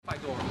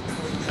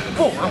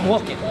boom, I'm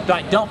looking. Do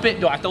I dump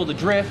it? Do I throw the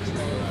drift? You know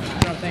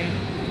what I'm saying?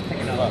 Pick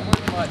it up.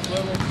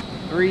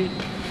 3,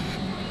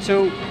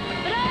 2, 1.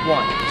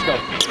 Let's go.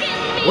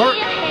 Work.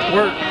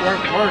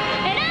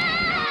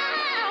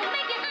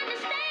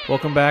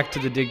 Welcome back to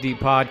the Dig Deep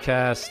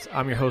Podcast.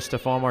 I'm your host,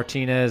 Stefan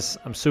Martinez.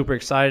 I'm super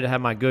excited to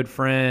have my good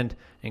friend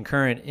and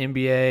current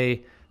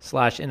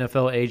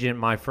NBA/NFL agent,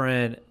 my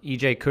friend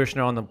EJ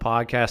Kushner, on the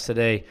podcast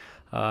today.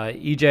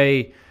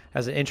 EJ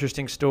has an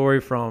interesting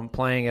story from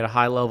playing at a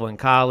high level in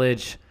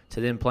college to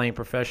then playing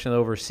professionally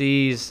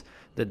overseas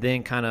that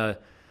then kind of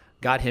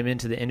got him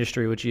into the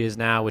industry, which he is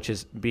now, which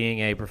is being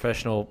a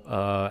professional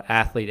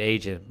athlete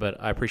agent. But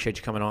I appreciate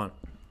you coming on.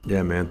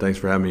 Yeah, man. Thanks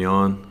for having me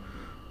on.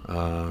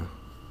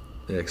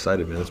 Yeah,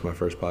 excited, man. It's my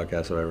first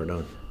podcast I've ever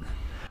done.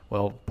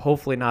 Well,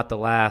 hopefully not the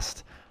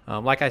last.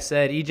 Like I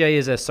said, EJ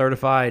is a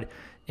certified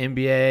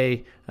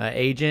NBA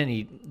agent.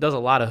 He does a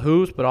lot of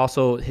hoops, but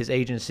also his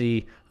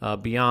agency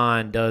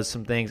Beyond does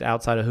some things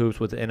outside of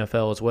hoops with the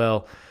NFL as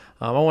well.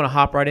 I want to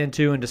hop right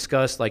into and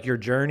discuss like your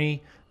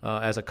journey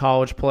as a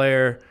college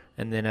player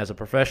and then as a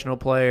professional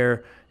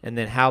player, and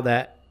then how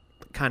that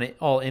kind of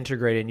all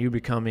integrated in you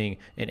becoming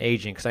an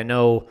agent. Because I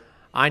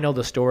know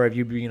the story of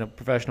you being a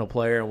professional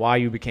player and why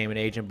you became an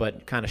agent,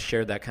 but kind of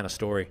shared that kind of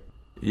story.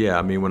 Yeah,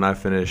 I mean, when I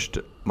finished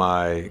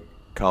my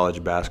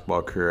college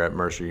basketball career at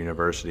Mercer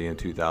University in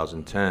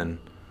 2010,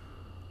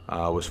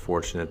 I was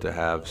fortunate to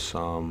have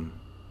some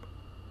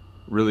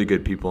really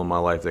good people in my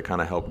life that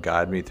kind of helped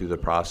guide me through the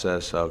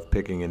process of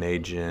picking an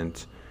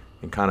agent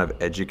and kind of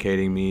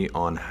educating me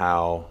on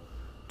how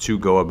to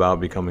go about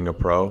becoming a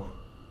pro.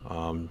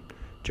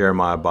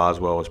 Jeremiah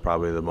Boswell was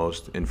probably the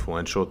most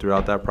influential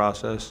throughout that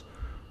process.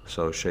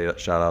 So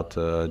shout out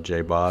to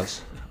Jay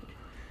Boz.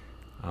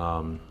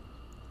 And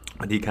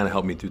he kind of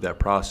helped me through that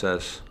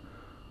process.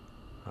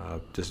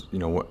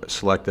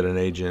 Selected an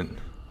agent.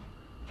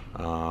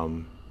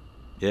 And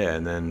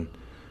then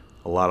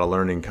a lot of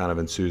learning kind of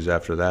ensues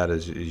after that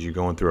as you're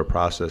going through a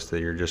process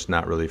that you're just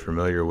not really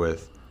familiar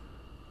with.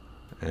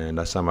 And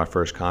I signed my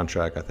first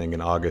contract, I think,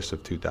 in August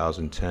of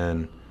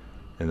 2010.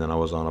 And then I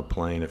was on a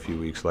plane a few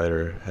weeks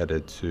later,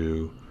 headed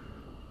to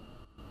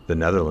the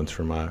Netherlands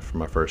for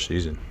my first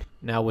season.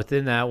 Now,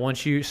 within that,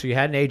 you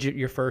had an agent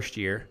your first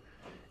year,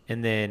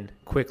 and then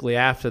quickly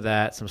after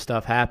that, some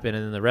stuff happened,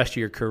 and then the rest of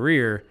your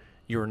career,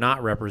 you were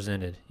not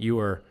represented. You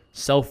were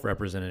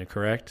self-represented,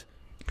 correct?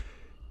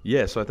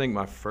 Yeah, so I think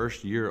my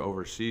first year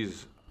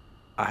overseas,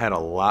 I had a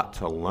lot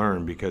to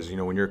learn because,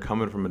 when you're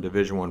coming from a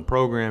Division I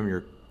program,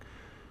 you're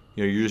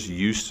just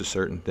used to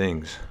certain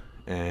things.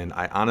 And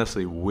I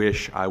honestly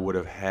wish I would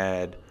have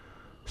had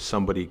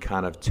somebody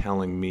kind of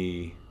telling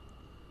me,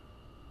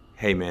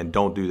 hey, man,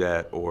 don't do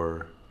that,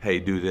 or hey,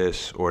 do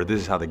this, or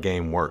this is how the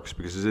game works,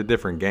 because it's a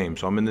different game.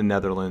 So I'm in the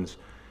Netherlands,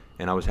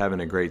 and I was having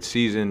a great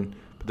season,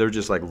 but there were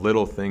just like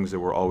little things that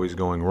were always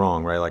going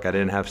wrong, right? Like I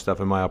didn't have stuff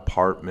in my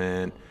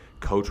apartment.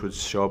 Coach would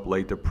show up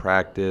late to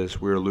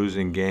practice. We were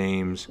losing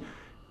games.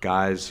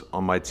 Guys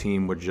on my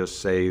team would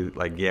just say,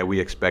 like, yeah, we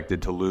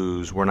expected to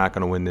lose. We're not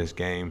going to win this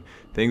game.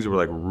 Things were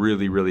like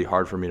really, really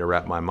hard for me to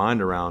wrap my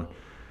mind around.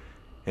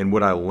 And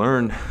what I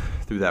learned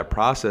through that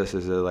process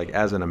is that, like,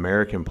 as an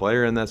American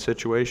player in that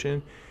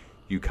situation,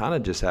 you kind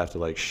of just have to,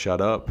 like,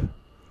 shut up,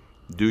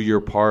 do your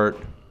part,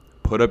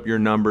 put up your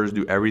numbers,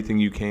 do everything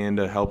you can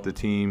to help the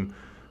team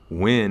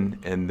win,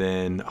 and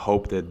then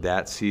hope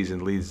that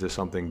season leads to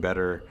something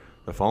better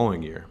the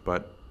following year.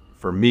 But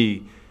for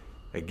me,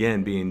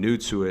 again, being new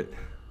to it,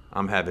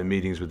 I'm having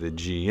meetings with the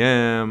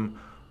GM,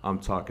 I'm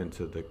talking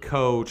to the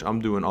coach, I'm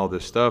doing all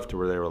this stuff to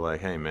where they were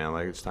like, hey, man,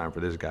 like, it's time for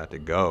this guy to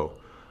go.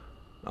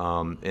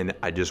 And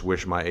I just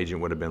wish my agent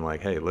would have been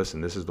like, hey,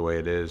 listen, this is the way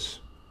it is.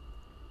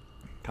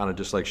 Kind of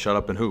just like shut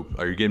up and hoop.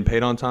 Are you getting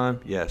paid on time?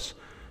 Yes.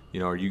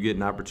 Are you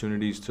getting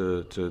opportunities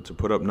to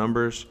put up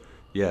numbers?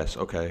 Yes.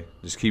 Okay.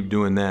 Just keep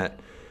doing that.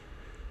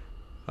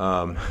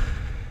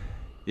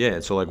 Yeah.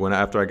 So like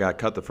after I got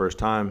cut the first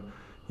time,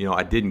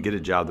 I didn't get a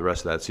job the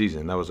rest of that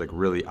season. That was like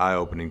really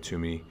eye-opening to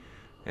me.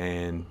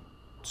 And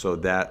so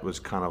that was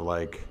kind of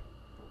like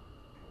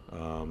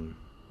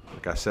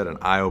I said, an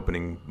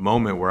eye-opening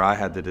moment where I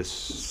had to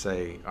just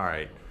say, all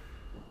right,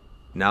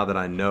 now that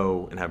I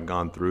know and have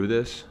gone through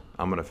this,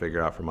 I'm going to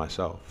figure out for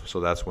myself. So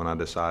that's when I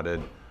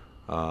decided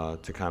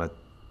to kind of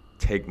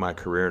take my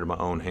career into my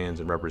own hands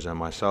and represent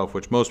myself,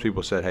 which most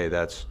people said, hey,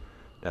 that's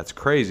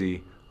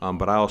crazy.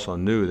 But I also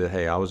knew that,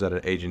 hey, I was at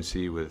an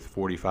agency with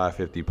 45,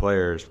 50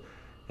 players,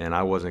 and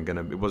it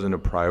wasn't a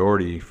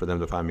priority for them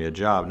to find me a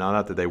job. Now,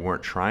 not that they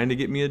weren't trying to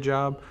get me a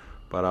job,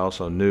 but I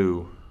also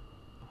knew,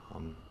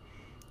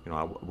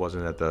 I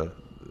wasn't at the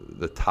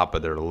top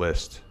of their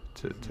list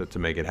to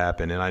make it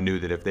happen. And I knew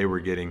that if they were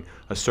getting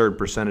a certain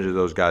percentage of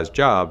those guys'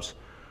 jobs,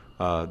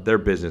 their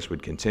business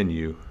would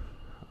continue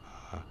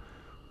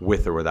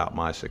with or without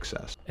my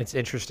success. It's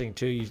interesting,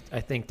 too.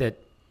 I think that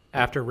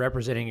after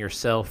representing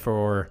yourself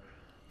for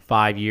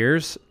 5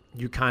 years,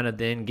 you kind of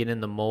then get in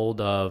the mold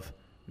of,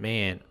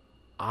 man,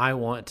 I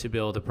want to be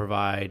able to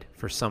provide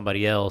for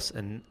somebody else.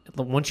 And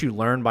once you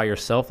learn by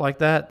yourself like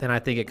that, then I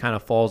think it kind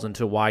of falls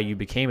into why you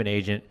became an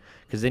agent,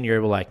 because then you're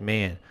able like,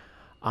 man,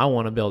 I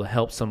want to be able to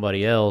help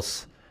somebody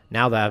else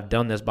now that I've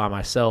done this by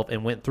myself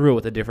and went through it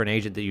with a different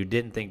agent that you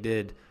didn't think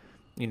did,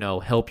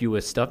 help you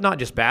with stuff, not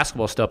just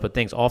basketball stuff, but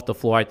things off the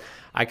floor.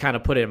 I kind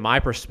of put it in my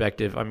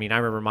perspective. I mean, I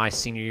remember my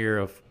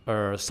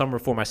summer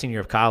before my senior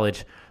year of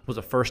college was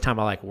the first time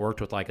I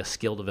worked with a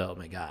skill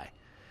development guy.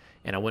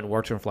 And I went and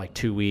worked with him for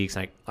 2 weeks.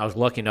 I was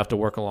lucky enough to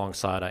work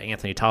alongside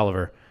Anthony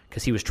Tolliver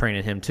because he was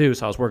training him too.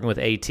 So I was working with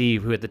AT,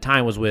 who at the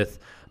time was with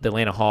the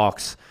Atlanta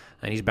Hawks,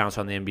 and he's bounced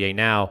on the NBA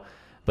now.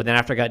 But then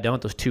after I got done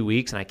with those 2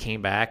 weeks and I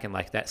came back and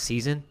that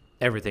season,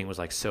 everything was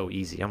so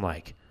easy. I'm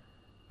like,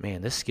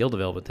 man, this skill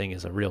development thing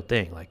is a real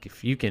thing.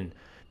 If you can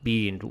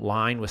be in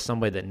line with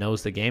somebody that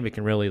knows the game, it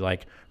can really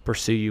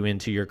pursue you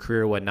into your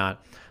career or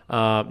whatnot.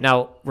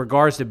 Now,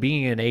 regards to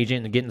being an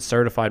agent and getting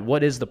certified,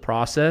 what is the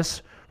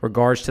process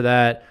regards to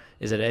that?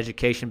 Is it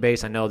education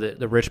based? I know that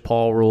the Rich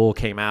Paul rule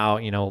came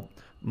out,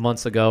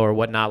 months ago or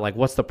whatnot.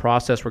 What's the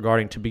process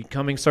regarding to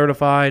becoming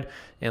certified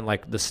and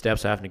the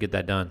steps having to get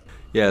that done?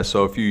 Yeah,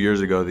 so a few years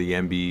ago, the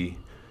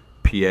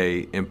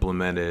NBPA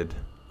implemented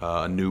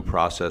a new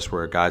process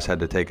where guys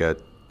had to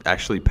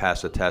actually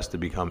pass a test to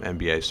become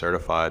NBA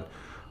certified.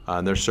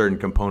 And there's certain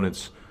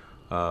components,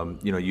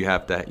 you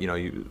have to,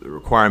 the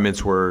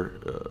requirements were,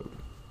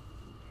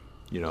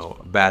 a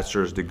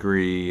bachelor's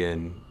degree,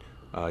 and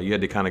you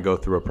had to kind of go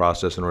through a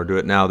process in order to do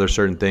it. Now, there's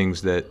certain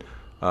things that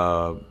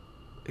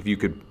if you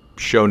could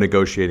show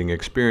negotiating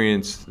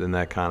experience, then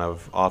that kind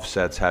of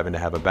offsets having to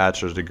have a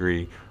bachelor's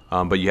degree.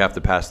 But you have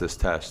to pass this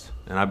test.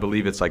 And I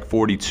believe it's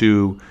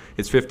 42,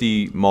 it's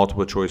 50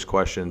 multiple choice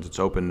questions. It's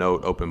open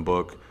note, open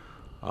book.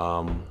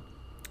 And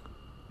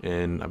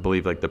I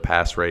believe the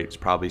pass rate is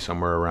probably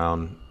somewhere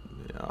around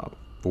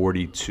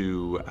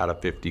 42 out of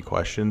 50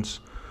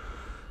 questions.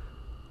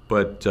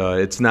 But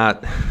it's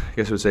not, I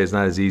guess I would say it's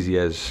not as easy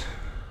as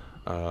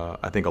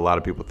I think a lot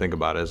of people think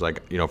about it.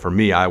 It's for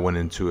me, I went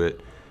into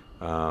it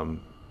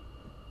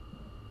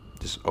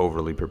just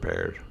overly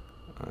prepared.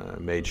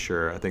 Made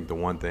sure, I think the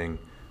one thing,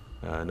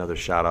 another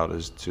shout out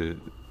is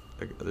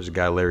there's a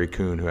guy, Larry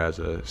Kuhn, who has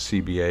a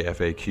CBA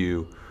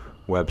FAQ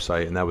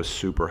website, and that was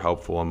super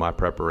helpful in my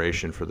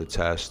preparation for the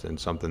test and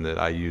something that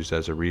I used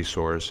as a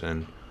resource,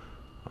 and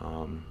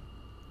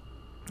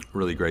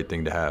really great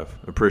thing to have.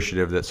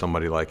 Appreciative that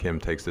somebody like him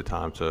takes the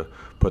time to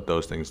put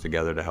those things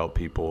together to help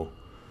people,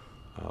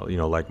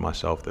 like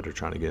myself, that are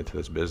trying to get into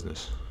this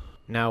business.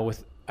 Now,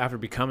 after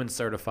becoming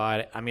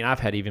certified, I mean, I've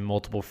had even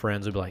multiple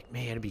friends who'd be like,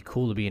 man, it'd be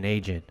cool to be an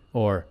agent,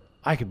 or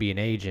I could be an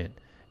agent.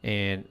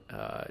 And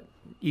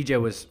EJ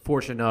was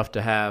fortunate enough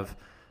to have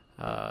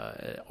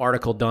an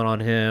article done on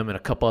him and a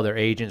couple other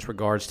agents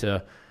regards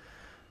to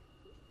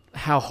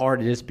how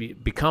hard it is to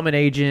become an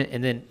agent,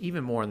 and then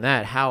even more than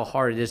that, how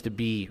hard it is to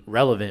be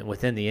relevant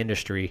within the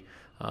industry.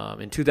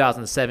 In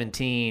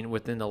 2017,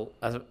 within the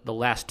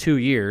last 2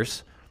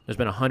 years, there's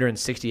been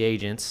 160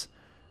 agents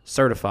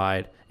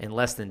certified, and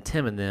less than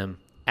 10 of them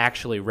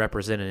actually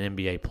represent an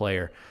NBA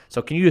player.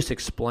 So can you just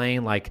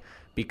explain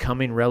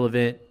becoming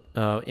relevant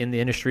in the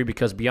industry?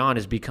 Because Beyond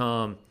has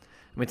become,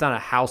 it's not a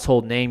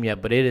household name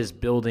yet, but it is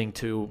building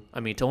to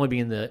only be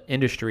in the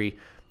industry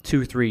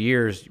 2-3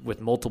 years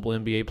with multiple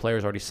NBA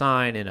players already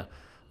signed and a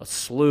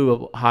slew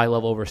of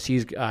high-level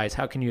overseas guys.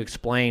 How can you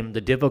explain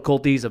the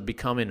difficulties of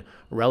becoming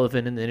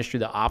relevant in the industry,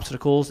 the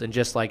obstacles, and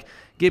just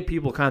give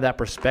people kind of that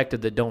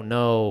perspective that don't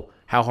know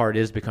how hard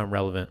it is to become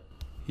relevant?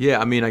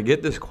 Yeah, I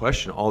get this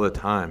question all the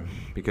time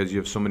because you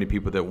have so many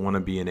people that want to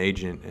be an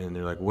agent, and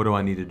they're like, what do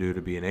I need to do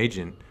to be an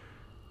agent?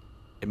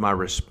 And my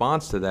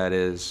response to that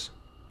is,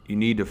 you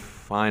need to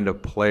find a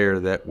player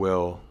that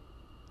will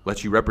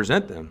let you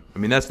represent them.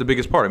 That's the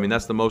biggest part.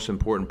 That's the most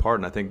important part.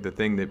 And I think the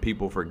thing that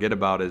people forget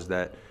about is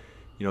that,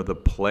 the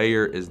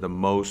player is the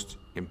most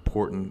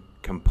important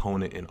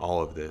component in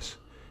all of this.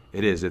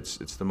 It is.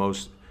 It's the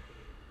most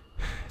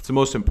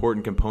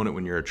important component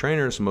when you're a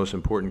trainer. It's the most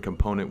important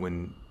component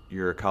when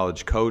you're a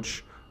college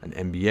coach, an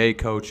NBA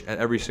coach, at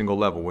every single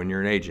level, when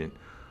you're an agent.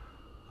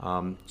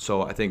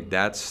 So I think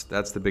that's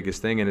the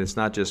biggest thing. And it's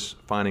not just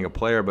finding a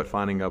player, but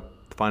finding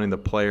the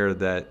player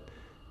that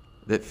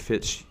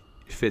fits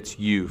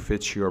you,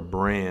 fits your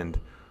brand.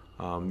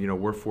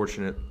 We're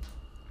fortunate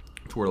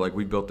to where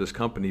we built this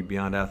company,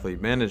 Beyond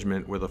Athlete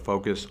Management, with a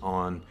focus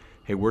on,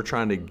 hey, we're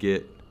trying to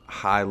get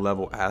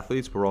high-level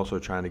athletes, but we're also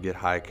trying to get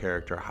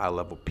high-character,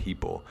 high-level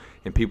people,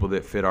 and people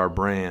that fit our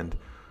brand,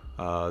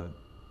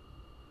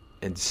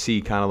 and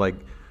see kind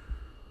of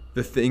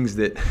the things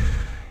that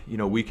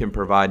we can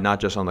provide, not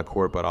just on the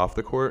court but off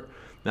the court.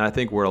 And I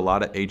think where a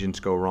lot of agents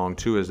go wrong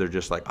too is they're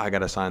just I got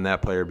to sign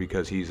that player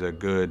because he's a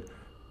good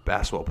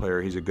basketball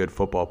player, he's a good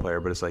football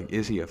player, but it's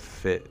is he a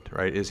fit,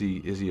 right? Is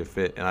he a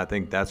fit? And I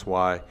think that's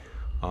why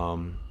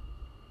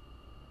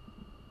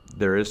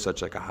there is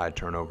such a high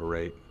turnover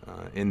rate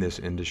in this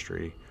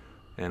industry,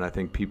 and I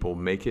think people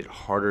make it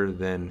harder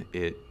than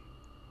it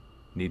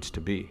needs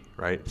to be,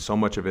 right? So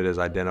much of it is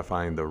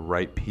identifying the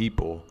right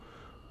people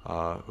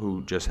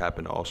who just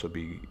happen to also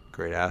be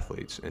great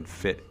athletes and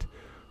fit.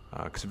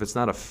 Because if it's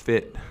not a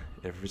fit,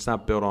 if it's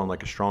not built on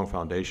a strong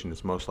foundation,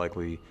 it's most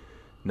likely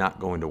not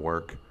going to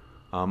work.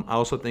 I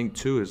also think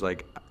too is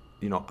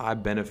I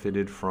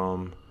benefited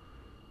from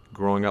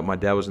growing up. My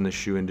dad was in the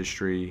shoe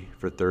industry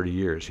for 30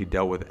 years. He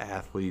dealt with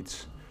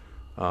athletes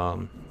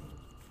on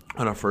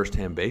a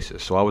first-hand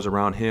basis. So I was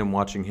around him,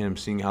 watching him,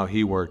 seeing how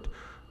he worked.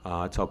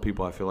 I tell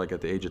people I feel like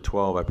at the age of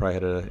 12, I probably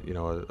had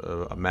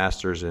a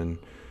master's in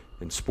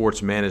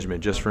sports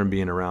management just from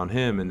being around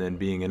him, and then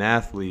being an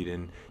athlete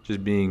and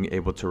just being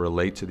able to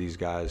relate to these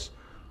guys,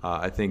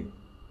 I think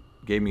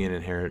gave me an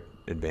inherent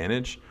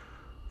advantage.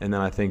 And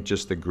then I think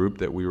just the group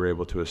that we were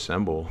able to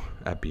assemble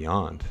at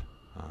Beyond.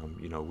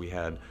 We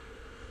had,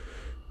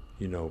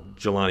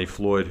 Jelani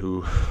Floyd,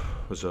 who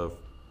was a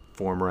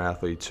former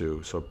athlete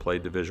too, so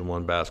played Division I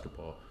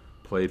basketball,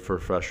 played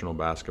professional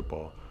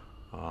basketball,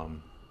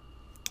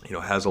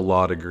 has a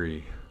law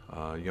degree.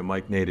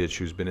 Mike Nadich,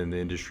 who's been in the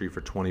industry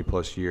for 20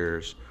 plus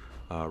years,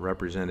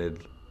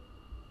 represented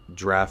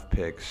draft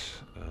picks,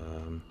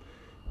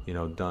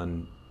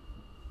 done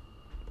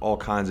all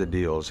kinds of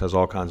deals, has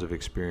all kinds of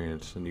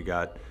experience. And you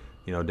got,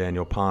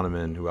 Daniel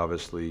Poneman, who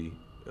obviously,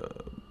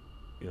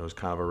 is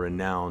kind of a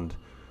renowned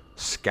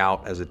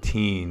scout as a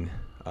teen,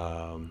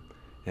 and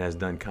has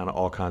done kind of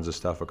all kinds of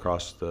stuff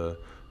across the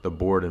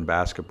board in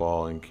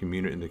basketball and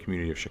in the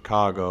community of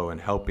Chicago and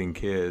helping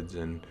kids.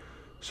 And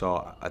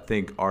so I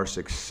think our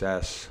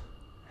success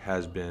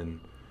has been,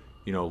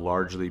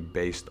 largely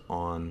based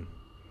on,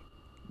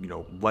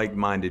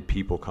 like-minded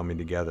people coming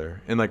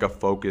together and like a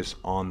focus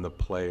on the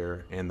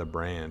player and the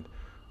brand.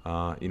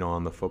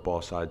 On the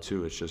football side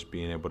too, it's just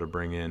being able to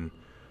bring in,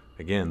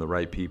 again, the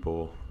right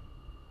people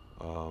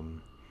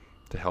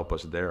to help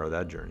us there or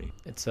that journey.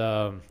 It's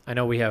I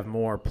know we have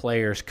more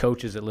players,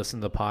 coaches that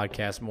listen to the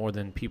podcast more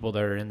than people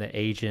that are in the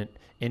agent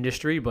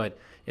industry, but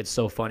it's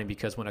so funny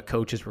because when a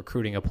coach is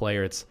recruiting a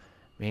player, it's,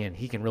 man,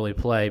 he can really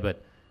play,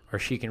 or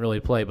she can really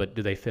play, but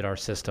do they fit our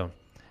system?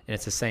 And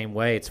it's the same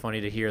way. It's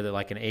funny to hear that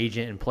like an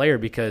agent and player,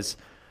 because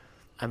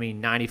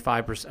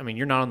 95%,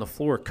 you're not on the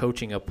floor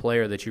coaching a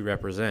player that you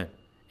represent.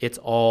 It's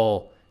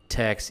all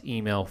text,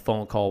 email,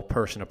 phone call,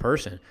 person to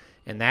person.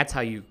 And that's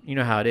how you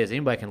know how it is.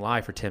 Anybody can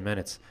lie for 10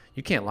 minutes.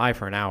 You can't lie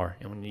for an hour.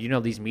 And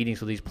when these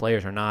meetings with these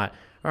players are not,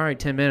 all right,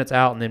 10 minutes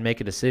out and then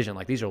make a decision.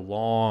 Like, these are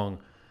long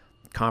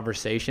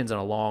conversations and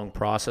a long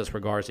process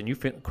regards, and you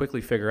quickly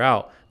figure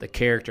out the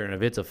character and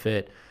if it's a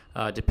fit.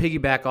 To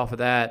piggyback off of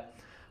that,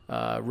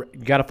 you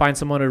got to find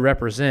someone to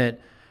represent.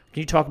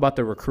 Can you talk about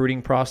the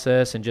recruiting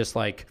process and just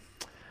like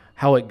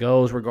how it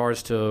goes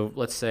regards to,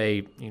 let's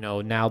say,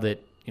 now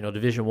that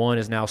Division I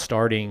is now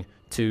starting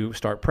to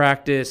start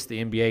practice,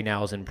 the NBA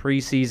now is in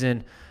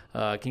preseason.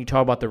 Can you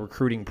talk about the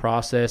recruiting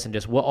process and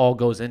just what all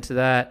goes into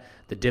that,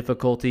 the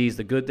difficulties,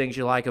 the good things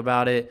you like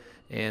about it,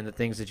 and the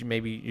things that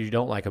you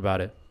don't like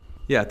about it?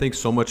 Yeah, I think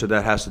so much of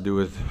that has to do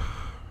with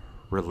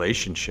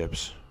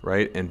relationships,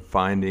 right? And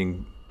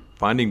finding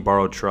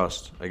borrowed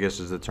trust, I guess,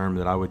 is the term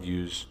that I would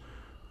use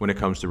when it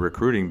comes to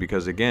recruiting.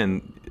 Because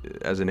again,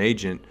 as an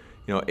agent,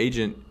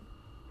 agent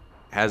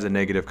has a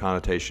negative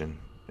connotation,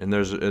 and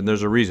there's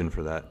a reason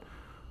for that.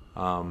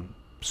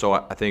 So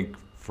I think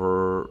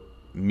for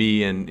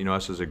me and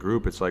us as a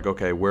group, it's like,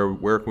 okay,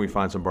 where can we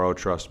find some borrowed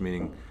trust?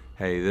 Meaning,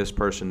 hey, this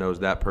person knows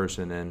that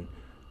person,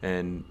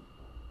 and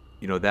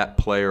that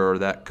player or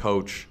that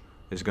coach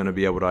is going to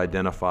be able to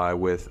identify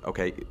with,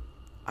 okay,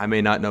 I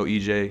may not know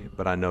EJ,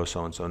 but I know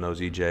so-and-so knows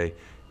EJ,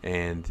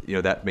 and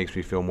that makes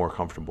me feel more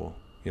comfortable.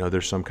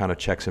 There's some kind of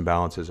checks and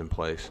balances in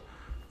place.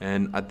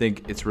 And I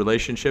think it's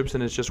relationships,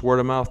 and it's just word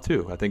of mouth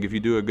too. I think if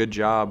you do a good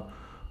job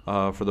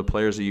for the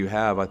players that you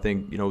have, I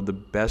think the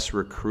best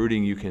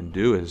recruiting you can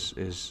do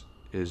is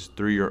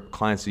through your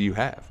clients that you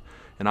have.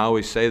 And I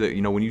always say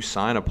that when you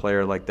sign a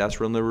player, like, that's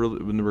when the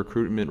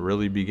recruitment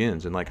really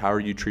begins. And like, how are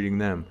you treating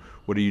them?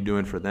 What are you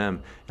doing for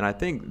them? And I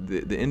think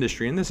the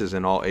industry, and this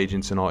isn't all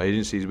agents and all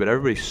agencies, but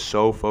everybody's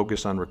so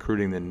focused on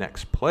recruiting the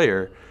next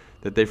player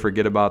that they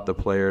forget about the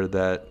player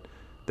that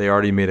they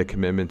already made a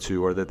commitment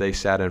to, or that they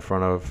sat in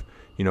front of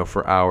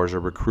for hours, or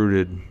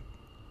recruited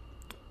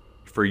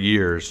for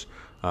years,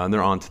 and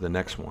they're on to the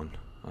next one.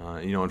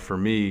 And for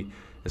me,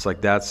 it's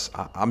like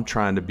I'm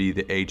trying to be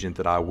the agent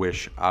that I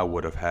wish I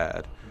would have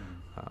had.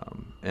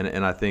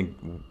 And I think,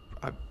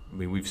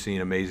 we've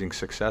seen amazing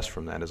success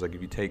from that. It's like,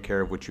 if you take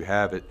care of what you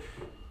have,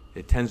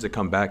 it tends to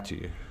come back to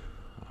you.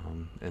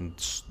 And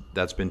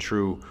that's been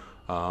true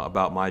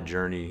about my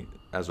journey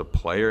as a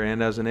player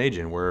and as an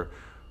agent, where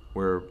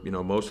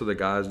most of the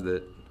guys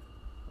that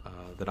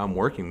I'm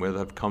working with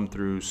have come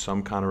through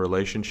some kind of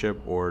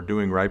relationship or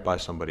doing right by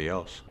somebody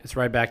else. It's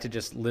right back to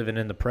just living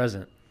in the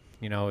present.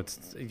 You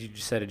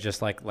just said it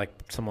just like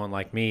someone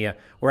like me.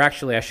 I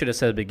should have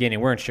said at the beginning,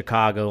 we're in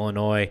Chicago,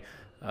 Illinois.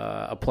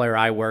 A player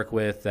I work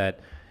with that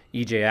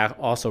EJ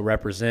also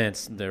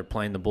represents, they're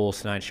playing the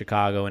Bulls tonight in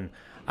Chicago. And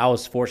I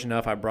was fortunate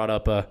enough, I brought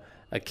up a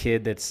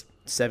kid that's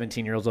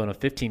 17 years old and a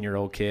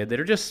 15-year-old kid that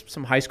are just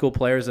some high school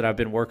players that I've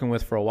been working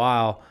with for a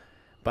while.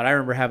 But I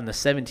remember having the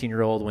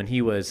 17-year-old when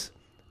he was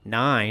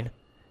 9,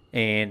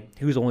 and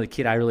he was the only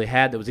kid I really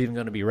had that was even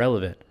going to be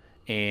relevant.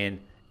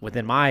 And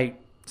within my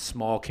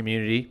small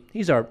community.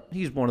 He's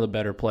one of the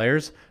better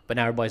players, but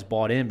now everybody's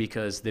bought in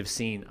because they've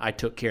seen I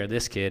took care of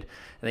this kid.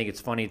 I think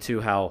it's funny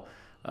too how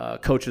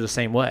coaches are the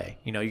same way.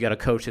 You know, you got a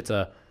coach that's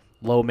a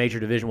low major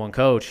Division I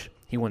coach.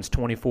 He wins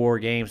 24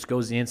 games,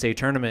 goes to the NCAA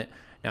tournament.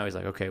 Now he's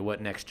like, okay,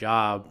 what next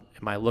job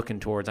am I looking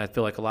towards? I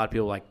feel like a lot of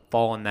people like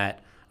fall in that.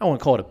 I don't want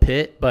to call it a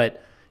pit,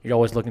 but you're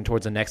always looking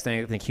towards the next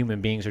thing. I think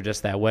human beings are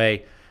just that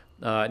way.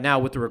 Now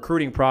with the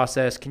recruiting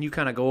process, can you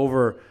kind of go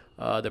over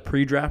the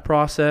pre-draft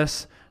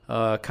process,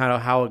 kind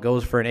of how it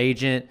goes for an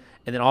agent,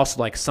 and then also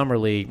like summer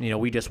league? You know,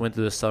 we just went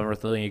through the summer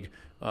league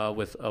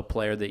with a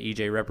player that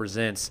EJ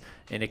represents,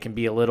 and it can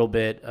be a little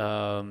bit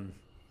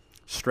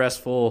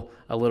stressful,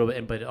 a little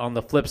bit, but on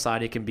the flip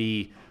side, it can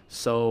be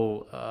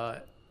so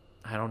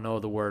I don't know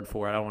the word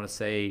for it. I don't want to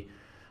say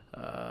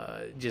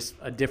just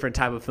a different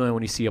type of feeling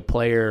when you see a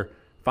player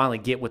finally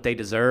get what they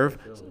deserve.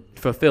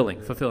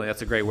 Fulfilling.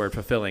 That's a great word,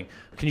 fulfilling.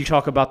 Can you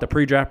talk about the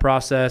pre-draft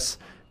process,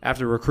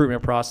 after the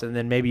recruitment process, and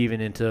then maybe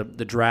even into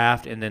the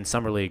draft and then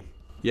summer league?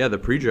 Yeah, the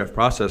pre-draft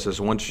process is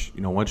once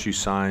you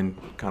sign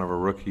kind of a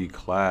rookie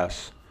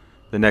class,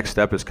 the next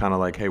step is kind of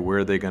like, hey, where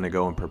are they going to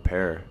go and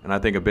prepare? And I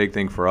think a big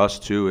thing for us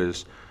too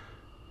is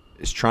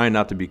trying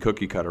not to be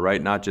cookie cutter,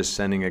 right? Not just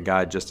sending a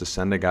guy just to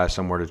send a guy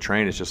somewhere to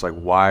train. It's just like,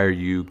 why are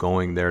you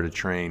going there to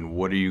train?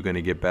 What are you going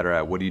to get better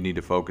at? What do you need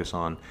to focus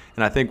on?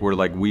 And I think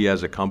we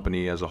as a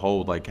company as a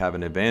whole like have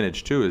an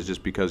advantage too, is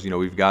just because,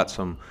 we've got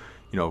some,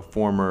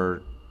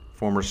 former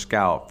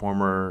scout,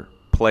 former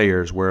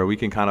players where we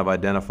can kind of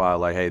identify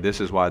like, hey,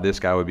 this is why this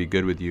guy would be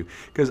good with you.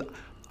 Because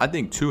I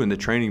think too in the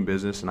training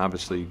business, and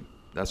obviously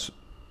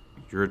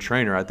you're a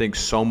trainer, I think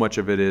so much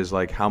of it is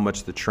like how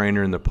much the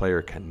trainer and the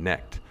player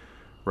connect.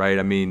 Right?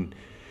 I mean,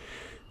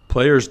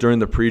 players during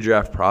the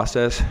pre-draft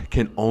process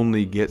can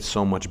only get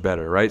so much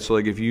better, right? So,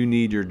 like, if you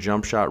need your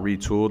jump shot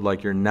retooled,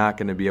 like, you're not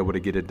going to be able to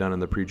get it done in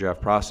the pre-draft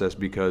process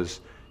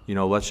because,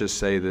 let's just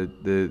say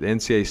that the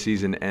NCAA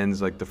season ends,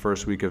 like, the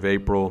first week of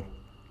April.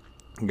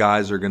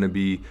 Guys are going to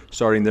be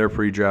starting their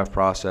pre-draft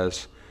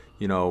process,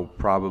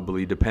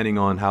 probably, depending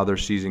on how their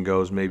season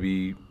goes,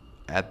 maybe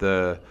at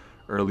the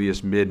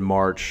earliest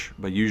mid-March.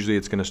 But usually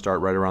it's going to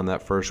start right around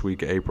that first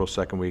week of April,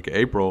 second week of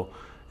April.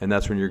 And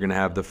that's when you're going to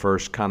have the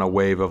first kind of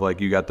wave of, like,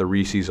 you got the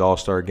Reese's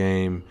All-Star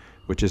Game,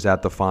 which is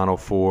at the Final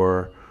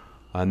Four.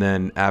 And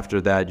then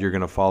after that, you're going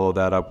to follow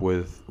that up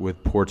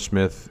with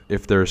Portsmouth,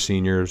 if they're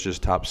seniors,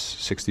 just top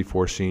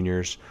 64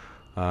 seniors.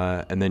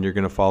 And then you're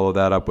going to follow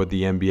that up with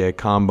the NBA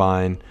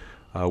Combine,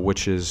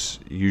 which is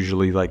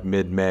usually like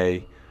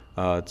mid-May.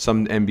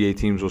 Some NBA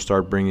teams will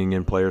start bringing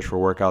in players for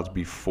workouts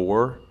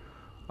before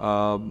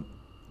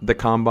the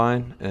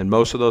Combine. And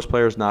most of those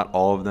players, not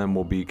all of them,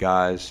 will be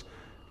guys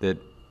that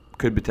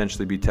could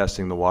potentially be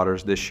testing the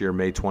waters. This year,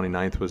 May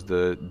 29th was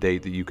the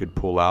date that you could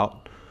pull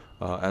out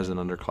as an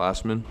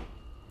underclassman.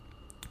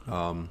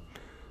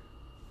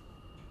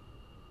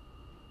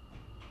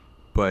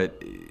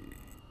 But,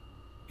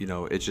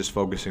 it's just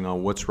focusing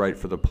on what's right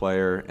for the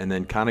player and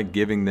then kind of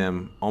giving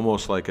them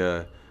almost like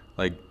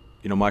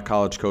my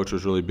college coach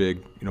was really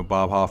big,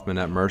 Bob Hoffman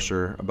at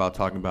Mercer, about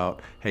talking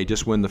about, hey,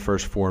 just win the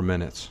first 4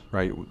 minutes,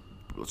 right?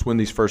 Let's win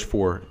these first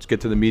 4. Let's get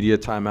to the media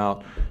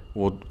timeout.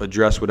 We'll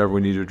address whatever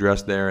we need to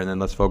address there, and then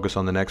let's focus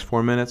on the next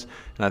 4 minutes.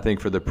 And I think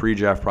for the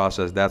pre-draft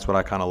process, that's what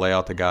I kind of lay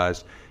out to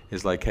guys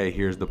is like, hey,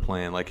 here's the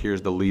plan. Like,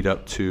 here's the lead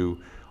up to,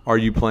 are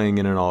you playing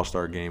in an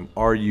all-star game?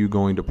 Are you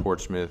going to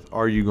Portsmouth?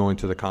 Are you going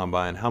to the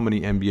Combine? How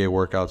many NBA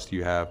workouts do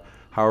you have?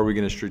 How are we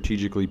going to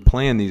strategically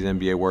plan these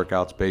NBA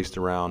workouts based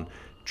around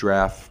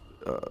draft,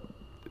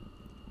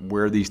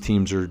 where these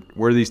teams are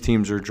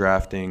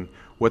drafting,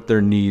 what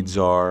their needs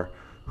are,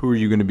 who are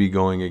you going to be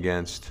going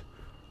against?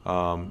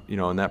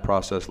 And that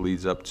process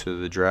leads up to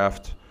the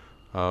draft,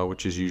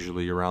 which is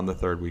usually around the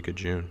third week of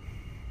June.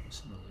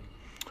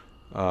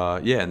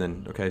 And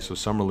then, so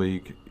Summer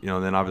League,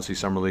 and then obviously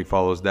Summer League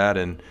follows that.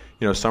 And,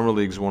 Summer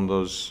League is one of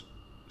those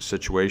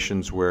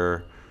situations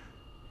where,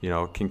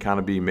 it can kind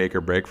of be make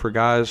or break for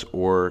guys,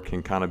 or it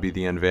can kind of be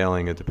the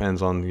unveiling. It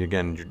depends on,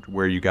 again,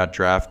 where you got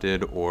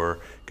drafted, or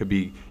it could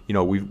be,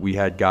 we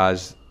had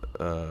guys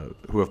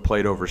who have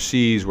played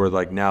overseas where,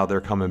 like, now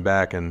they're coming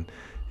back and,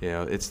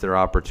 it's their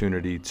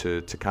opportunity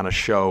to kind of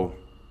show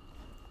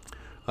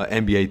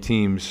NBA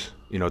teams,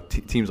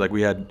 teams like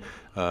we had,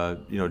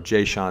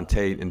 Jay Sean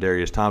Tate and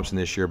Darius Thompson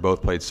this year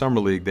both played Summer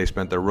League. They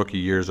spent their rookie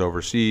years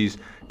overseas,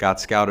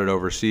 got scouted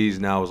overseas.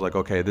 Now it was like,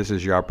 okay, this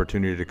is your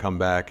opportunity to come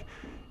back.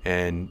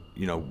 And,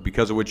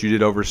 because of what you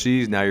did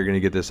overseas, now you're going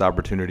to get this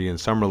opportunity in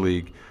Summer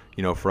League,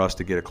 for us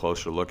to get a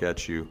closer look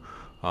at you.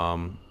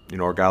 Or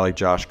a guy like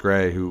Josh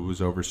Gray, who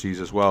was overseas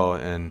as well,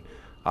 and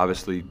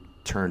obviously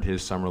turned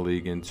his Summer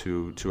League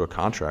into a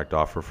contract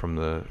offer from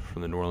the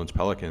New Orleans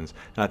Pelicans.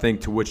 And I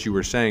think to what you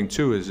were saying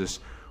too is this,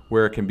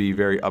 where it can be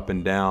very up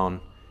and down,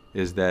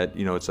 is that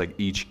it's like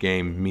each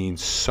game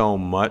means so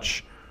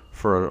much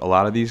for a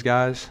lot of these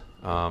guys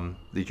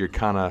that you're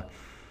kind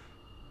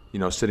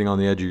of sitting on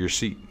the edge of your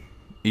seat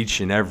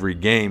each and every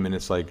game, and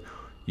it's like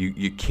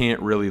you can't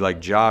really, like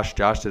Josh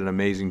did an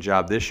amazing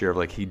job this year of,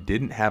 like, he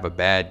didn't have a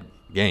bad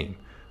game.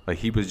 Like,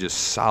 he was just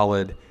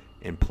solid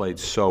and played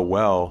so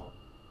well,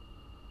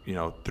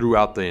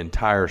 throughout the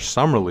entire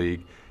summer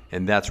league.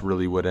 And that's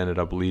really what ended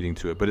up leading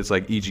to it. But it's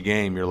like each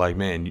game, you're like,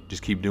 man, you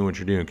just keep doing what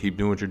you're doing, keep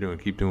doing what you're doing,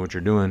 keep doing what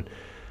you're doing.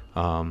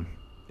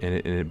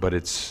 But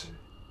it's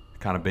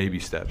kind of baby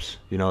steps.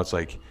 It's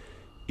like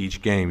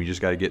each game, you just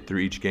got to get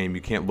through each game.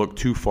 You can't look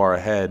too far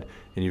ahead,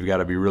 and you've got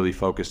to be really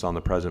focused on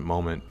the present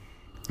moment,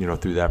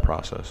 through that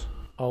process.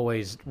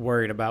 Always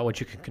worried about what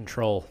you can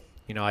control.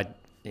 I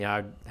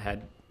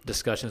had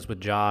discussions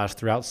with Josh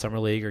throughout summer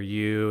league or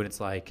you, and it's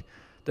like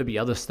there'd be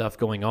other stuff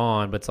going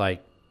on, but it's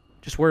like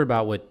just worry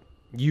about what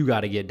you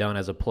got to get done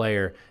as a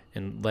player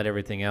and let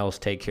everything else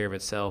take care of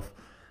itself.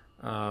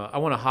 I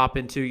want to hop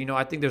into,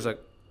 I think there's a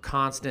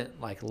constant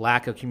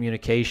lack of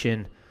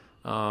communication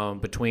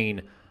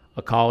between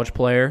a college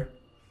player,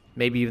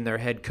 maybe even their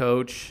head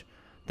coach,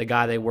 the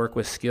guy they work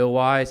with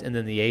skill-wise, and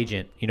then the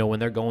agent, when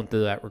they're going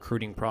through that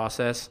recruiting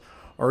process.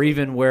 Or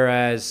even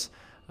whereas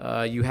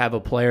you have a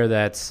player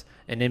that's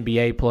an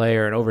NBA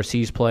player, an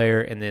overseas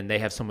player, and then they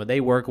have someone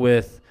they work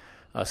with,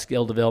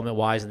 skill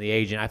development-wise, and the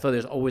agent. I feel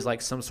there's always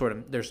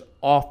there's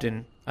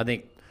often, I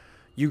think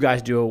you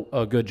guys do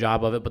a good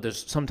job of it, but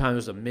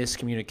sometimes a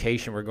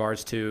miscommunication in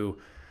regards to,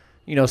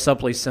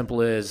 something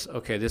simple as,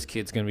 okay, this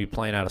kid's going to be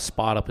playing out of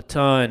spot up a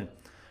ton,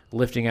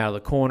 lifting out of the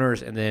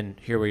corners, and then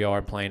here we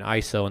are playing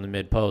ISO in the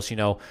mid-post.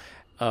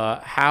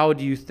 How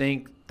do you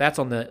think that's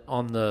on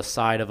the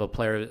side of a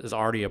player that is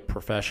already a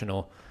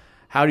professional?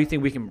 How do you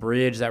think we can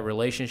bridge that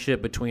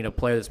relationship between a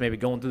player that's maybe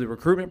going through the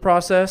recruitment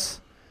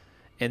process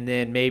and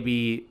then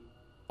maybe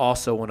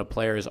also when a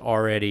player is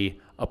already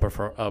a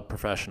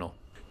professional?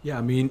 Yeah,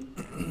 I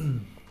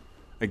mean,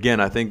 again,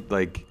 I think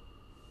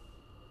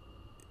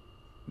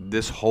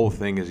this whole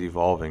thing is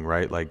evolving,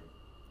 right? Like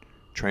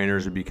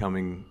trainers are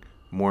becoming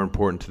more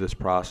important to this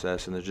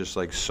process, and there's just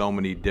so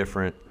many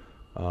different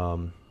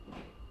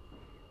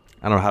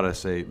I don't know how to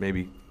say,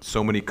 maybe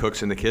so many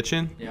cooks in the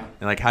kitchen. Yeah.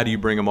 And how do you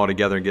bring them all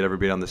together and get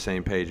everybody on the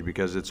same page?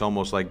 Because it's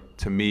almost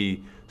to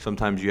me,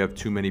 sometimes you have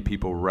too many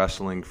people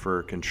wrestling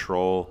for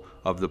control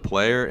of the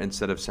player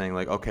instead of saying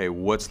okay,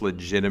 what's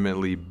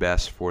legitimately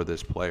best for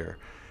this player?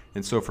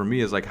 And so for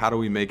me, it's how do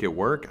we make it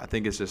work? I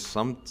think it's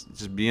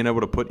just being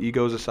able to put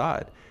egos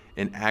aside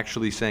and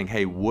actually saying,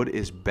 hey, what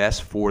is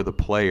best for the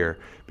player?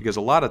 Because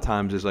a lot of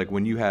times it's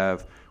when you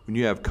have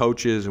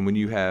coaches and when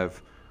you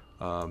have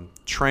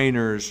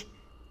trainers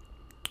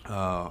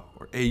or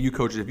AU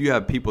coaches, if you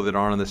have people that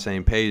aren't on the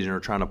same page and are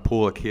trying to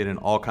pull a kid in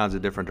all kinds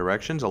of different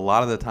directions, a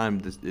lot of the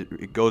time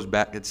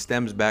it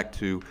stems back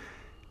to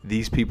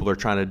these people are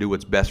trying to do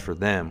what's best for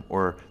them,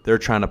 or they're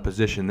trying to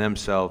position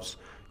themselves,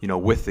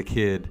 with the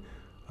kid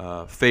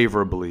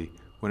favorably.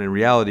 When in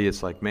reality,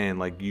 it's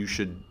you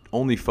should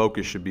only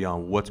focus should be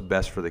on what's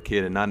best for the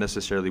kid and not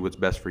necessarily what's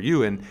best for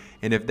you. And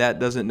if that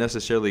doesn't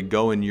necessarily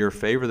go in your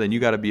favor, then you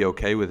got to be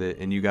okay with it,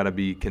 and you got to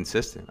be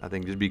consistent. I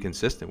think just be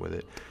consistent with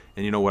it.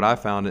 And what I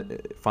find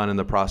in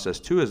the process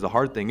too is the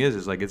hard thing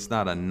is it's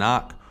not a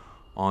knock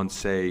on,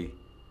 say,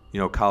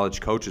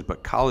 college coaches,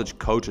 but college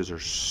coaches are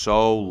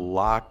so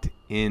locked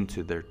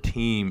into their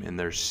team and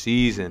their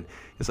season.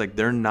 It's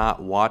they're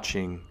not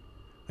watching.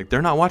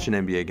 They're not watching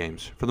NBA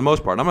games for the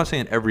most part. I'm not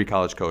saying every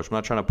college coach. I'm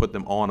not trying to put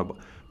them on,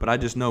 but I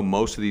just know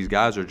most of these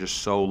guys are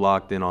just so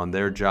locked in on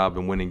their job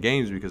and winning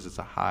games because it's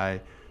a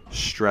high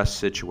stress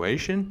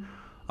situation.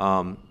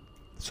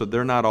 So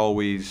they're not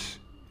always,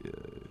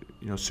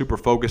 super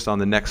focused on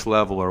the next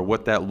level or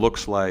what that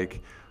looks like.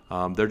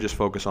 They're just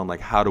focused on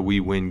how do we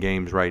win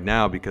games right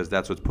now, because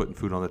that's what's putting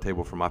food on the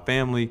table for my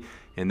family,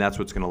 and that's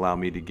what's going to allow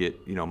me to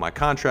get my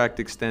contract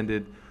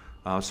extended.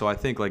 So I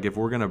think if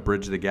we're going to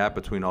bridge the gap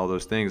between all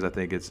those things, I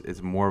think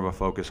it's more of a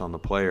focus on the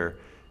player.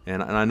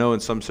 And I know in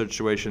some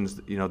situations,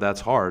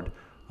 that's hard.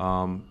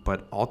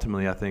 But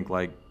ultimately, I think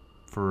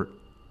for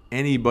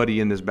anybody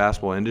in this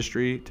basketball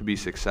industry to be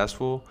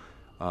successful,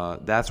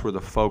 that's where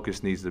the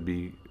focus needs to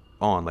be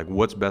on,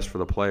 what's best for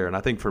the player. And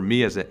I think for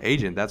me as an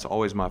agent, that's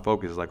always my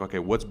focus is okay,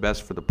 what's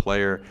best for the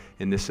player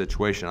in this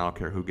situation? I don't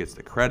care who gets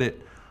the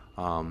credit.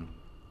 I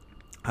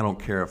don't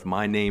care if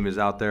my name is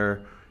out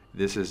there.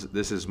 This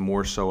is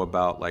more so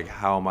about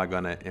how am I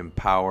going to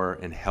empower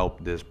and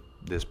help this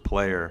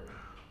player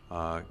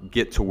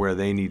get to where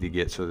they need to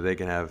get so that they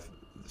can have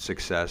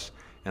success.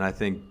 And I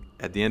think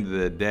at the end of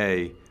the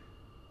day,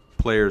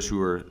 players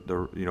who are the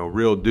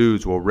real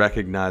dudes will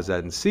recognize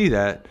that and see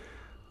that,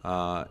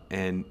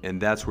 and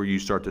that's where you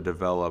start to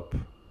develop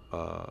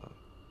a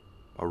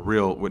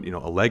real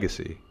a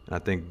legacy. And I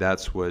think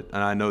and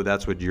I know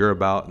that's what you're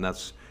about, and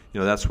that's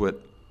that's what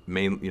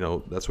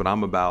that's what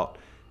I'm about.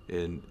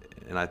 And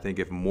I think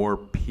if more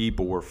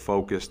people were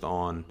focused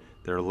on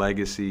their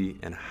legacy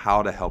and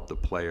how to help the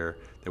player,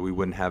 that we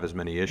wouldn't have as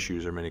many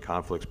issues or many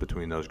conflicts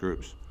between those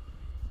groups.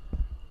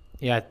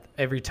 Yeah,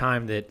 every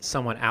time that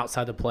someone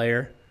outside the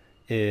player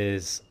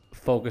is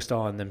focused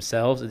on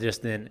themselves, it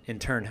just then in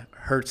turn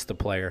hurts the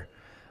player.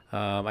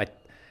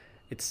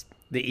 It's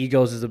the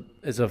egos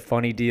is a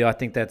funny deal. I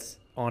think that's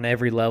on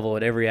every level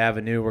at every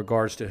avenue,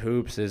 regards to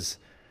hoops. Is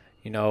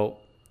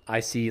I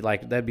see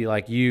that'd be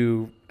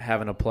you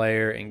having a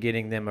player and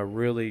getting them a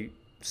really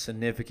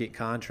significant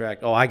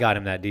contract. Oh, I got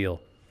him that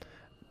deal.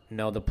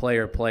 No, the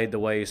player played the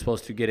way he's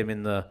supposed to get him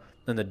in the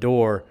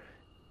door.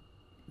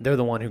 They're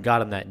the one who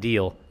got him that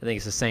deal. I think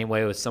it's the same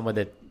way with someone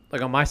that,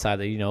 like on my side,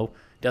 that,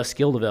 does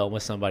skill development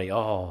with somebody.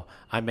 Oh,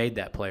 I made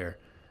that player.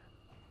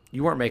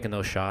 You weren't making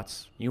those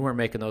shots. You weren't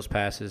making those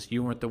passes.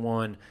 You weren't the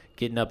one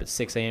getting up at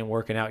 6 a.m.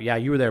 working out. Yeah,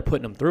 you were there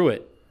putting them through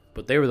it,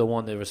 but they were the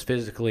one that was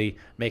physically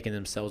making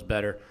themselves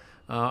better.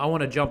 I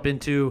want to jump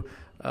into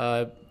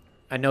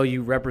I know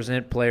you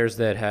represent players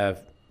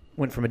that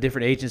went from a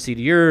different agency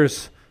to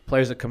yours,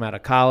 players that come out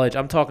of college.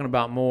 I'm talking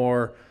about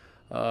more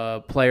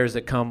players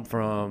that come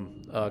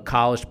from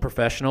college to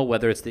professional,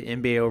 whether it's the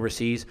NBA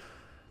overseas.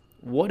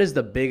 What is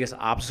the biggest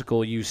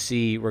obstacle you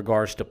see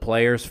regards to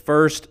players?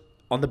 First,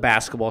 on the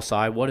basketball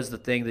side, what is the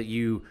thing that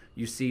you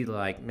see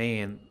like,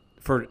 man,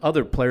 for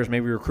other players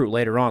maybe recruit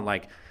later on,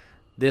 like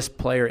this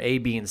player A,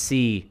 B, and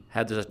C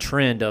had a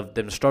trend of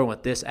them struggling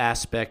with this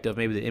aspect of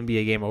maybe the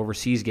NBA game,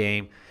 overseas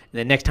game, and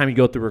then next time you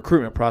go through the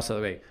recruitment process,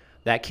 okay,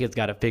 that kid's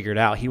got it figured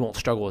out. He won't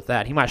struggle with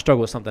that. He might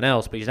struggle with something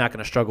else, but he's not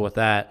going to struggle with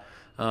that.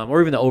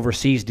 Or even the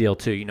overseas deal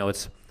too.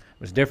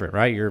 It's different,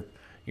 right? You're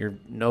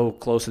no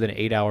closer than an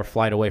 8-hour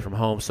flight away from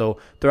home. So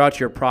throughout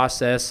your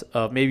process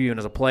of maybe even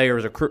as a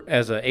player,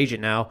 as an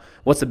agent now,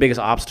 what's the biggest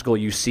obstacle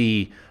you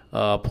see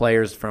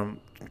players from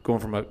going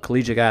from a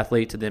collegiate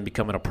athlete to then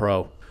becoming a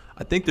pro?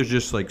 I think there's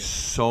just like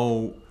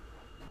so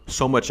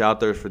much out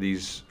there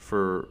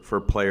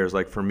for players.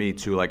 Like for me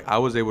too, like I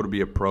was able to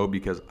be a pro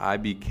because I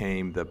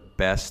became the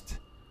best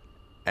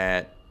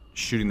at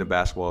shooting the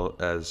basketball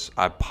as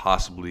I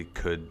possibly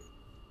could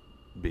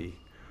be.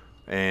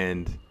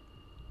 And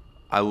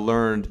I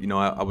learned,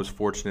 I was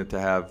fortunate to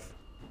have,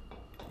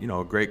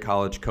 a great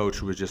college coach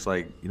who was just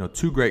like,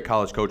 two great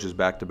college coaches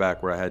back to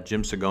back, where I had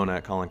Jim Sagona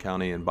at Collin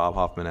County and Bob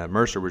Hoffman at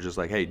Mercer, were just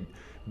like, hey,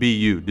 be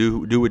you,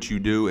 do what you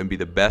do and be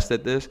the best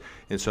at this.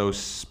 And so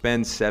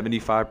spend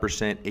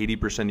 75%,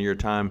 80% of your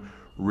time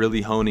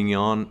really honing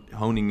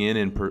in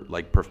and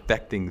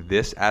perfecting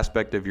this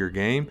aspect of your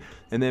game.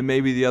 And then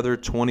maybe the other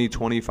 20,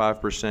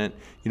 25%,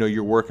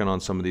 you're working on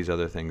some of these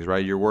other things,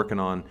 right? You're working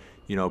on,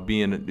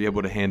 being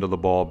able to handle the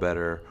ball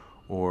better,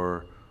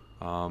 or,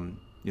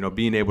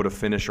 being able to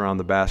finish around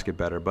the basket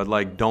better.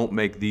 But don't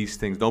make these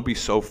things, don't be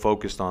so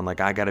focused on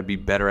I got to be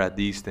better at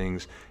these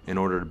things in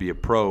order to be a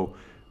pro.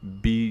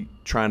 Be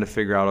trying to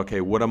figure out, okay,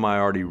 what am I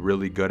already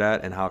really good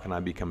at, and how can I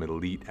become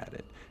elite at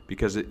it?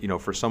 Because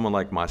for someone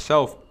like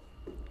myself,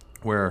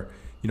 where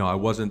I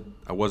wasn't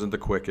the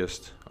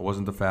quickest, I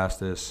wasn't the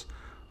fastest,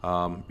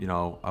 I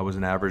was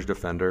an average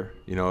defender.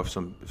 If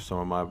some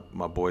of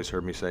my boys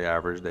heard me say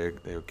average, they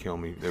would kill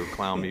me, they would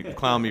clown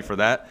me for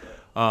that.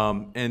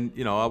 And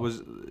I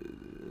was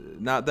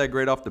not that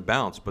great off the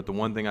bounce, but the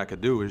one thing I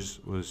could do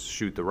was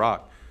shoot the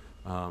rock,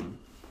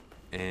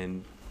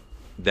 and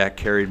that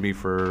carried me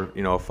for a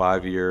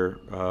 5-year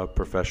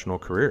professional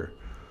career.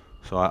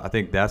 So I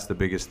think that's the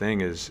biggest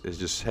thing is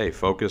just, hey,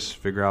 focus,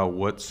 figure out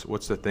what's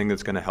the thing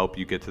that's going to help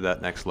you get to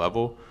that next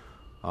level,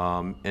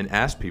 and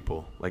ask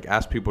people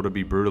to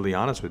be brutally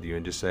honest with you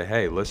and just say,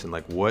 hey, listen,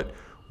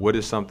 what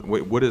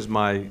is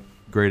my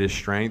greatest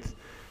strength,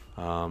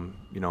 and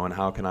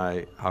how can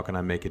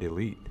I make it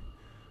elite?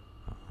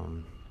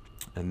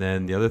 And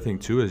then the other thing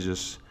too is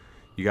just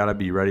you got to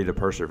be ready to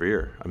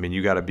persevere. I mean,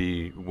 you got to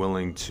be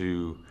willing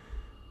to.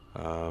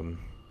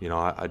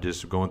 I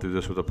just going through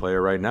this with a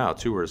player right now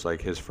too, where it's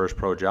like his first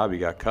pro job, he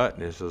got cut,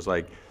 and it's just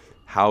like,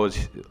 how is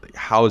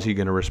he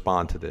going to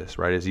respond to this,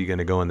 right? Is he going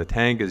to go in the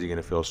tank? Is he going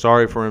to feel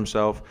sorry for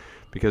himself?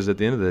 Because at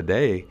the end of the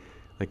day,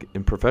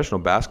 in professional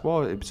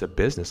basketball, it's a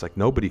business.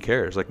 Nobody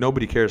cares.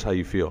 Nobody cares how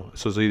you feel.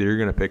 So it's either you're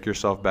going to pick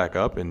yourself back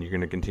up and you're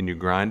going to continue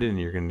grinding and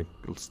you're going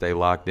to stay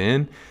locked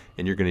in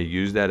and you're going to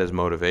use that as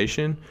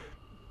motivation,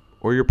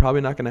 or you're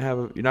probably not going to have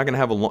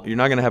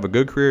a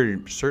good career.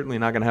 You're certainly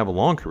not going to have a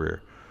long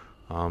career.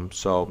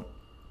 So,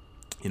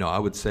 I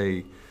would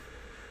say,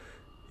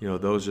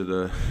 those are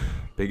the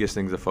biggest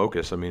things to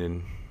focus. I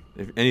mean,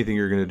 if anything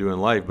you're going to do in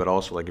life, but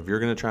also if you're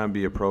going to try and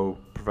be a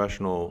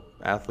professional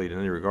athlete in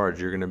any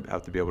regards, you're going to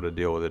have to be able to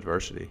deal with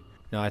adversity.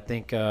 No, I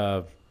think I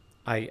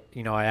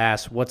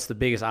asked what's the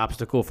biggest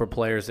obstacle for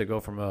players that go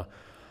from a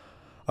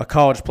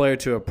college player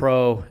to a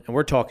pro, and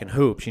we're talking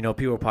hoops.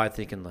 People are probably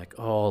thinking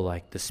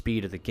the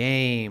speed of the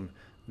game,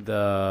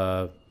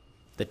 the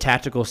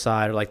tactical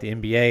side, or the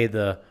NBA,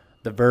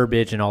 the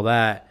verbiage and all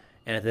that.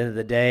 And at the end of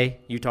the day,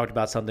 you talked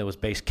about something that was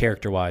based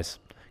character-wise.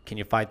 Can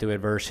you fight through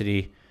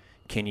adversity?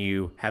 Can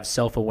you have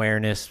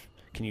self-awareness?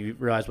 Can you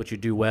realize what you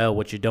do well,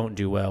 what you don't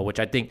do well? Which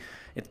I think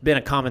it's been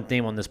a common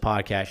theme on this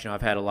podcast.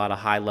 I've had a lot of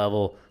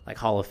high-level,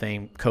 Hall of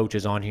Fame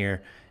coaches on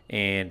here.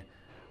 And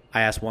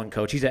I asked one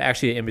coach, he's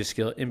actually an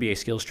NBA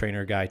skills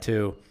trainer guy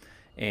too.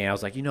 And I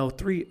was like,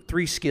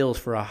 three skills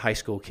for a high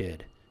school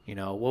kid.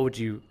 What would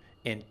you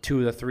 – and 2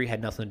 of the 3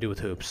 had nothing to do with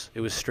hoops.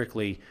 It was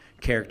strictly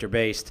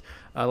character-based.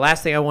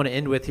 Last thing I want to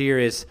end with here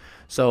is,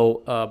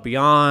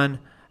 Beyond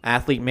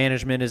Athlete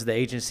Management is the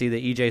agency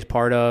that EJ is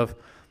part of.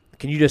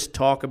 Can you just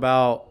talk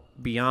about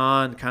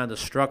Beyond, kind of the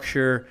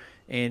structure,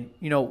 and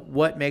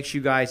what makes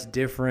you guys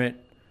different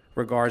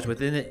regards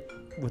within it?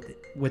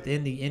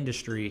 within the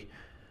industry,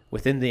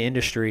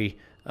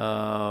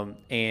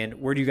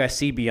 and where do you guys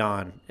see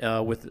beyond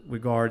with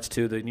regards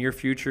to the near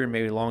future and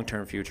maybe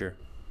long-term future?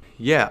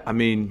 Yeah, I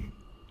mean,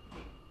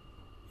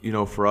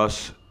 for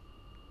us,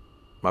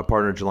 my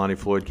partner Jelani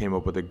Floyd came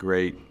up with a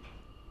great,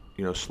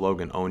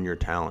 slogan, own your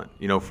talent.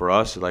 For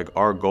us, like,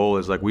 our goal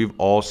is, like, we've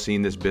all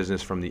seen this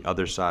business from the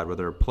other side,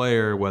 whether a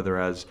player, whether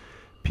as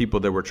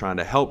people that we're trying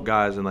to help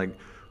guys. And, like,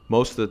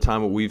 most of the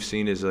time what we've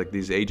seen is, like,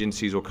 these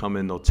agencies will come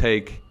in, they'll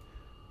take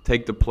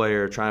the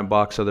player, try and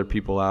box other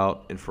people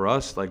out. And for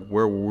us, like,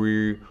 where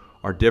we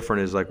are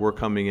different is, like, we're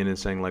coming in and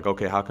saying, like,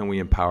 okay, how can we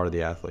empower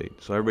the athlete?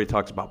 So everybody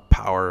talks about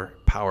power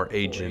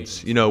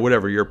agents,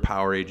 whatever, you're a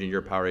power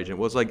agent.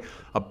 Well, it's like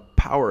a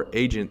power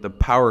agent, the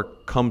power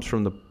comes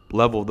from the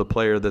level of the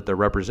player that they're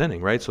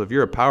representing, right? So if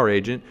you're a power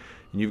agent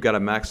and you've got a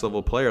max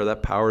level player,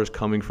 that power is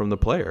coming from the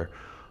player.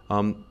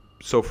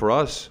 So for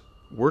us,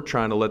 we're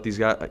trying to let these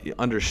guys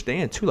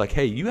understand too, like,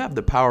 hey, you have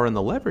the power and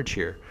the leverage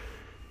here,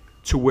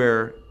 to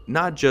where we're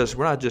not just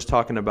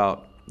talking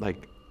about,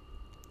 like,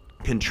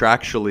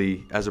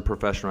 contractually as a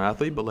professional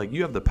athlete, but, like,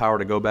 you have the power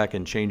to go back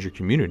and change your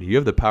community. You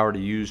have the power to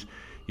use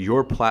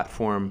your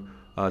platform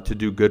to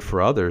do good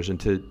for others and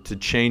to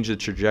change the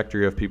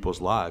trajectory of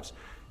people's lives.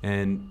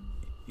 And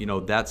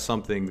that's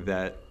something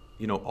that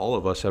all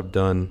of us have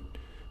done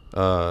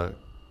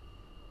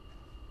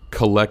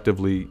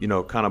collectively,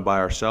 kind of by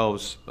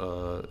ourselves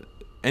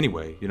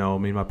anyway.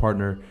 My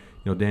partner,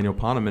 Daniel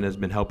Poneman, has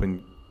been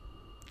helping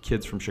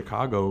kids from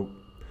Chicago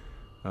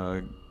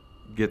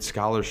get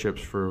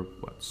scholarships for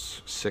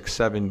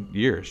 6-7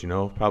 years,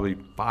 probably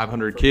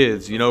 500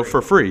 kids,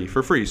 for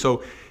free.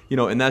 So,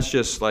 and that's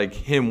just like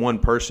him, one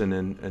person,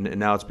 and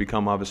now it's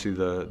become obviously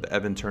the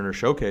Evan Turner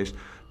Showcase.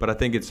 But I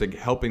think it's, like,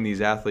 helping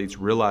these athletes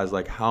realize,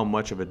 like, how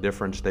much of a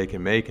difference they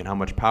can make and how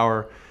much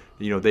power,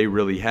 they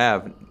really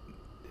have.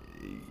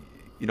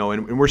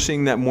 And we're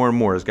seeing that more and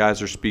more as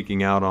guys are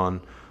speaking out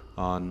on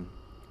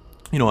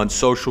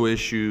social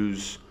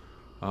issues,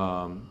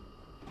 and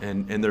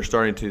they're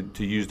starting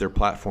to use their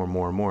platform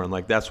more and more. And,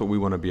 like, that's what we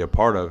want to be a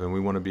part of. And we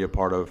want to be a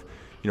part of,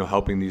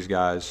 helping these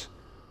guys,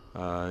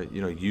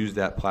 use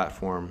that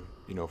platform,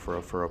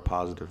 for a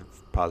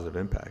positive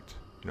impact,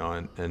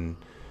 and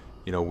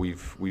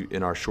we've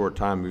in our short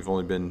time, we've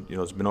only been,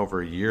 it's been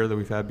over a year that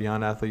we've had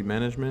Beyond Athlete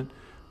Management,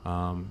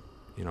 and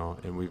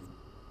we've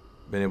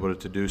been able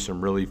to do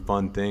some really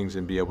fun things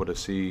and be able to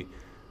see,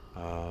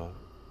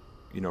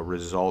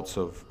 results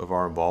of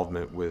our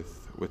involvement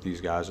with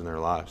these guys in their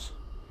lives.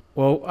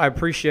 Well, I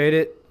appreciate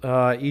it.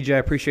 EJ, I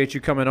appreciate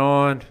you coming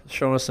on,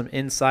 showing us some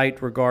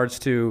insight regards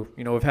to,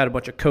 we've had a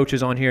bunch of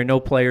coaches on here,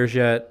 no players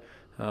yet.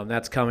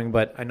 That's coming,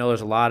 but I know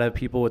there's a lot of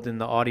people within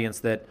the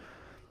audience that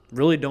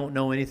really don't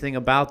know anything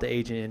about the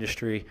agent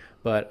industry,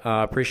 but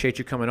appreciate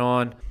you coming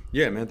on.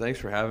 Yeah, man,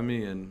 thanks for having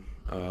me, and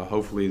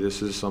hopefully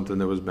this is something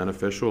that was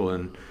beneficial.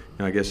 And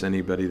I guess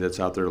anybody that's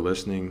out there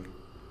listening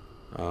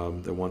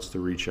that wants to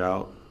reach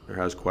out or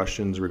has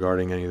questions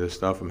regarding any of this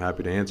stuff, I'm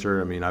happy to answer.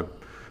 I mean, I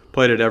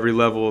played at every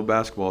level of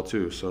basketball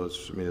too, so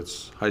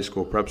it's high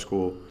school, prep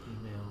school,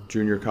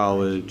 junior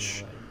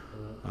college,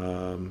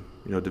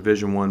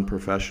 Division I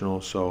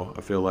professional. So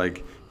I feel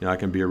like I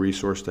can be a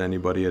resource to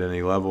anybody at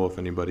any level if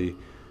anybody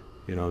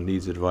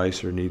needs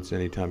advice or needs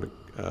any type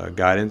of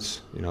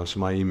guidance. So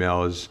my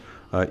email is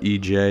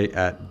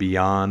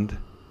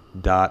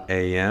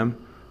ej@beyond.am,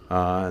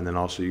 and then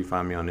also you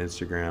find me on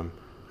Instagram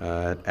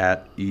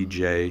at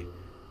EJKUSNYER.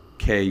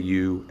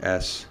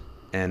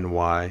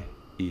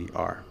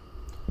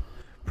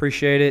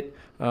 Appreciate it.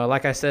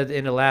 Like I said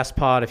in the last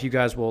pod, if you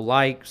guys will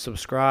like,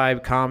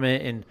 subscribe,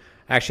 comment, and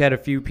actually had a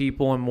few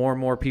people and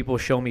more people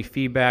show me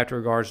feedback in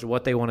regards to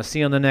what they want to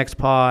see on the next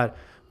pod,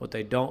 what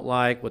they don't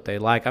like, what they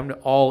like. I'm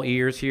all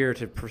ears here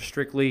to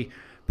strictly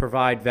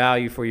provide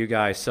value for you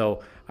guys.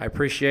 So I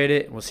appreciate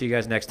it, and we'll see you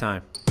guys next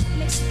time.